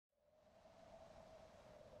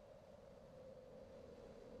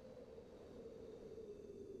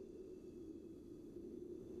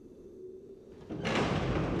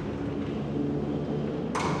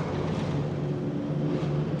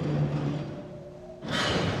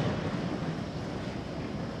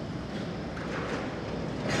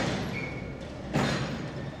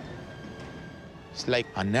It's like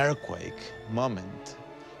an earthquake moment.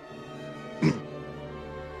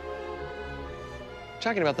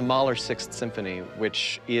 Talking about the Mahler Sixth Symphony,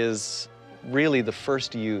 which is really the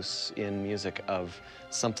first use in music of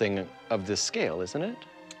something of this scale, isn't it?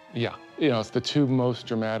 Yeah, you know, it's the two most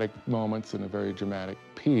dramatic moments in a very dramatic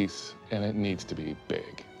piece, and it needs to be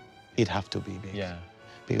big. It have to be big. Yeah.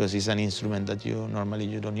 Because it's an instrument that normally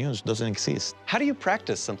you don't use, doesn't exist. How do you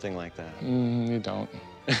practice something like that? You don't.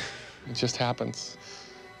 It just happens.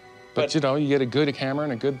 But you know, you get a good hammer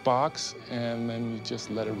and a good box, and then you just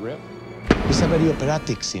let it rip. It's a very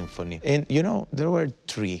operatic symphony. And you know, there were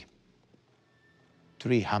three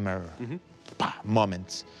hammer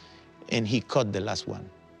moments, and he cut the last one.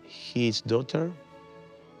 His daughter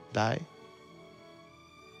died.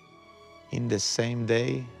 In the same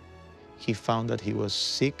day, he found that he was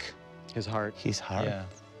sick. His heart. Yeah.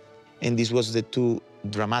 And this was the two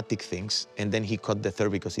dramatic things. And then he cut the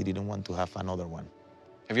third because he didn't want to have another one.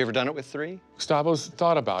 Have you ever done it with three? Gustavo's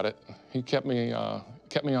thought about it. He kept me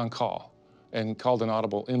on call and called an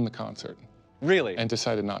audible in the concert. Really? And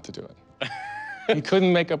decided not to do it. He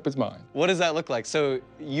couldn't make up his mind. What does that look like? So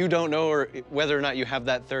you don't know whether or not you have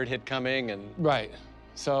that third hit coming and... Right.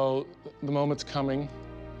 So the moment's coming.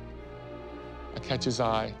 I catch his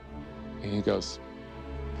eye, and he goes,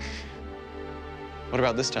 What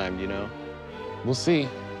about this time, do you know? "We'll see."